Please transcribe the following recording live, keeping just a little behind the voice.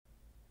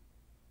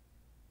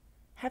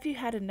Have you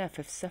had enough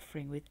of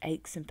suffering with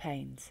aches and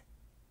pains?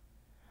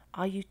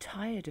 Are you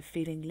tired of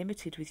feeling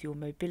limited with your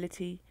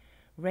mobility,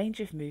 range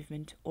of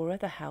movement, or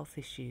other health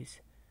issues?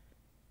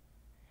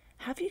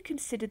 Have you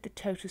considered the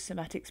Total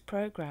Somatics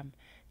program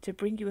to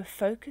bring you a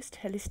focused,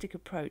 holistic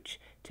approach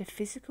to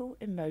physical,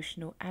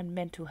 emotional, and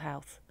mental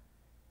health?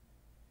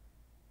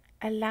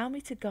 Allow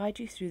me to guide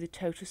you through the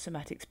Total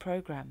Somatics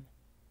program.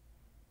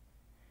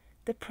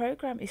 The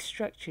program is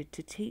structured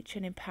to teach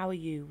and empower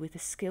you with a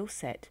skill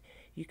set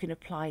you can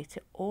apply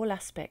to all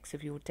aspects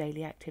of your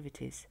daily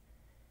activities.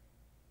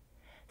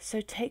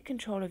 So take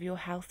control of your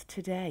health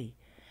today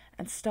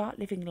and start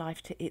living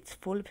life to its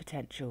full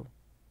potential.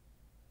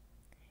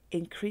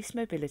 Increase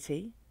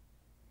mobility,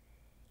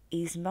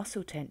 ease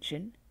muscle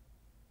tension,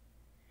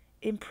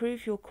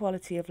 improve your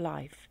quality of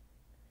life,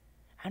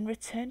 and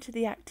return to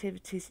the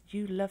activities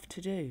you love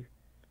to do.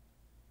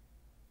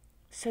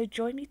 So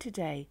join me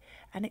today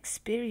and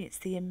experience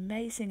the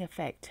amazing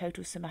effect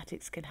Total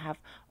Somatics can have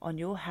on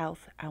your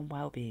health and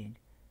well-being.